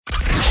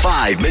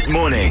5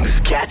 Mid-Mornings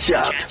Catch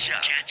Up.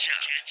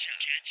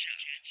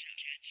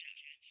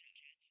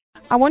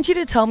 I want you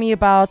to tell me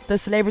about the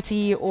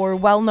celebrity or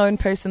well-known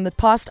person that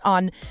passed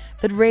on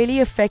that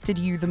really affected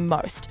you the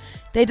most.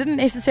 They didn't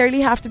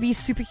necessarily have to be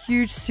super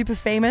huge, super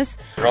famous.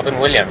 Robin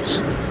Williams,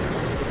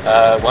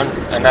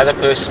 another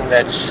person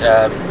that's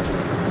a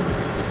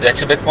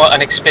bit more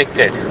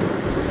unexpected,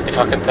 if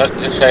I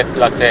can say it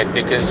like that,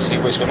 because he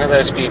was one of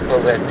those people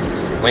that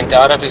went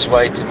out of his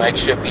way to make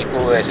sure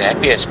people were as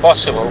happy as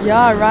possible.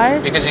 Yeah, right.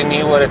 Because he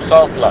knew what it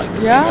felt like.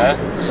 Yeah.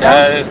 You know? So,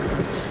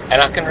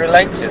 and I can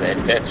relate to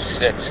that.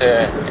 It's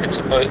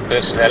a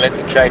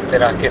personality trait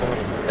that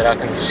I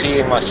can see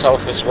in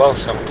myself as well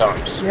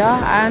sometimes.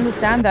 Yeah, I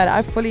understand that.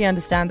 I fully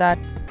understand that.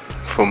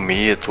 For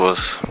me, it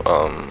was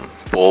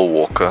Paul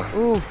Walker.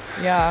 Ooh,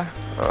 yeah.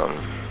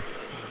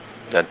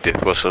 That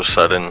death was so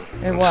sudden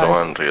and so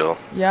unreal.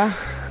 Yeah.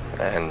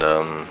 And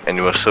he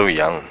was so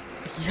young.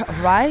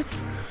 Yeah,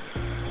 right?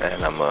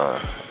 And I'm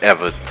a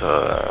avid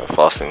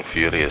Fast and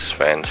Furious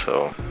fan,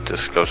 so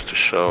this goes to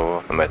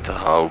show no matter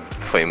how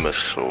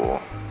famous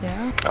or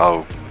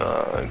how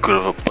good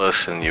of a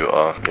person you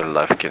are, your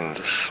life can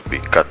just be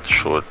cut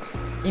short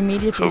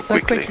immediately, so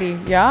quickly.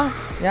 Yeah.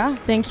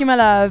 Thank you, my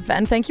love.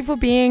 And thank you for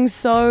being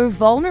so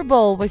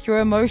vulnerable with your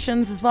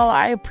emotions as well.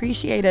 I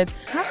appreciate it.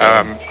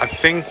 I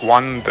think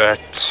one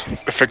that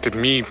affected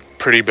me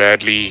pretty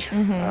badly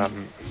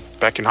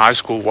back in high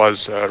school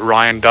was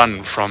Ryan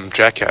Dunn from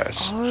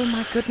Jackass. Oh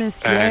my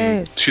goodness, and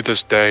yes. to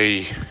this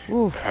day,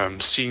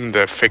 seeing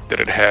the effect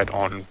that it had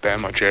on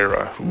Bam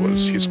Margera, who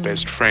was his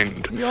best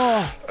friend.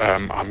 Yeah.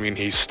 I mean,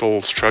 he's still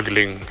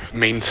struggling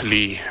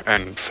mentally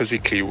and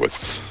physically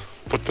with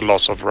the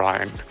loss of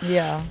Ryan.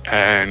 Yeah.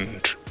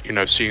 And, you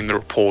know, seeing the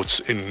reports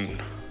in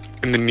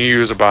the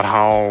news about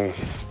how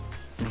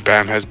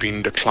Bam has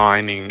been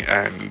declining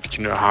and,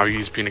 you know, how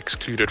he's been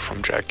excluded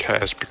from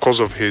Jackass because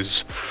of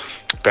his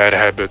bad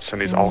habits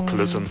and his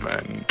alcoholism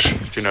and,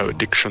 you know,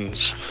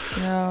 addictions.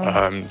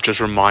 Yeah. Just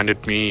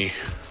reminded me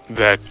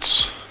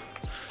that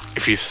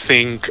if you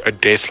think a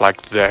death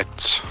like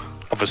that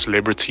of a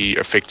celebrity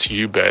affects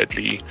you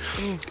badly,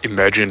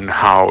 imagine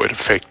how it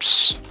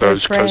affects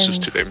those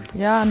closest to them.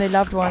 Yeah, and their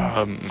loved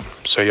ones.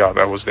 So yeah,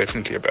 that was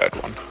definitely a bad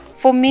one.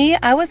 For me,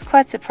 I was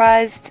quite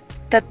surprised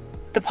that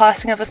the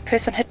passing of this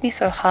person hit me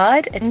so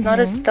hard. It's not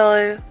as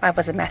though I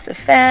was a massive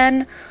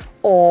fan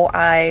or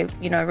I,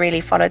 you know,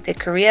 really followed their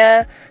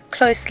career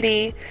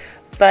closely,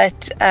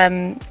 but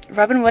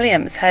Robin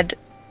Williams had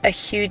a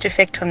huge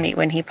effect on me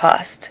when he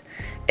passed.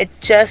 It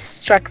just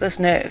struck this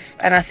nerve,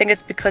 and I think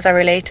it's because I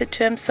related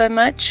to him so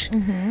much.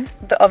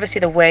 Obviously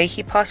the way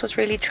he passed was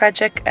really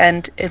tragic,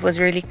 and it was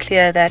really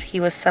clear that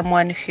he was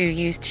someone who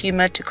used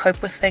humor to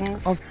cope with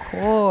things. Of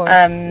course,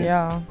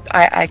 yeah.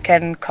 I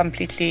can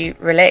completely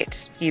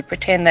relate. You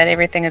pretend that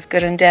everything is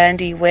good and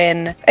dandy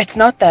when it's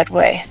not that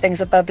way.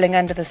 Things are bubbling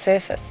under the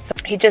surface.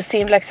 He just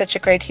seemed like such a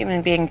great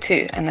human being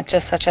too, and it's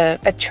just such a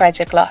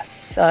tragic loss.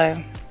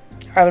 So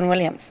Robin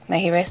Williams, may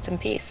he rest in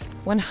peace.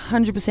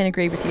 100%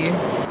 agree with you.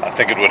 I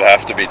think it would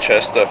have to be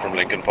Chester from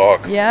Linkin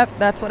Park. Yep,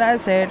 that's what I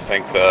said. I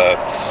think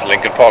that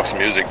Linkin Park's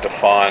music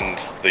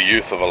defined the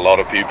youth of a lot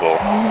of people,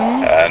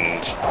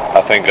 and I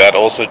think that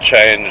also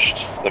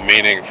changed the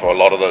meaning for a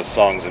lot of those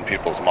songs in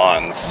people's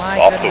minds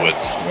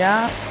afterwards.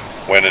 Yeah.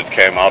 When it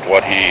came out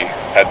what he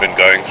had been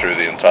going through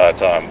the entire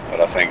time.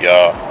 But I think,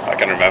 I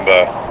can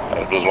remember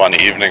it was one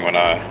evening when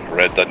I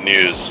read that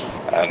news,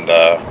 and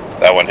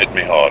that one hit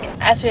me hard.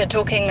 As we are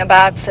talking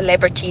about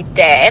celebrity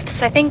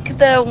deaths, I think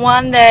the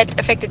one that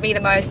affected me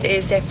the most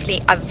is definitely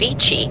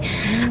Avicii.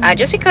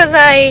 Just because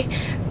I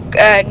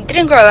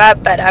didn't grow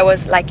up, but I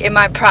was like in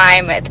my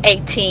prime at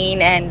 18,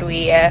 and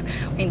we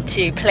went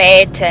to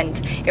play it,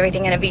 and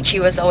everything in Avicii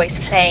was always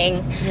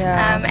playing.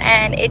 Yeah.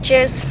 And it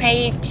just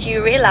made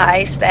you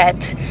realize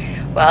that,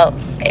 well,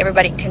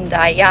 everybody can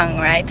die young,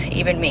 right?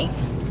 Even me.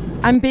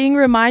 I'm being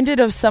reminded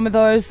of some of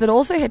those that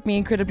also hit me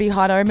incredibly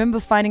hard. I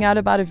remember finding out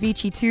about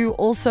Avicii too,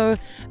 also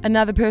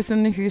another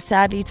person who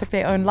sadly took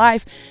their own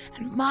life.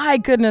 And my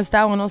goodness,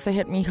 that one also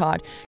hit me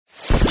hard.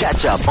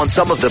 Catch up on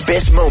some of the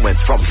best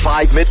moments from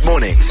 5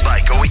 Mid-Mornings by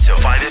going to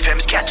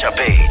 5FM's catch up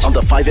page on the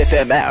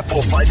 5FM app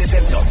or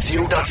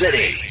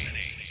 5FM.co.za.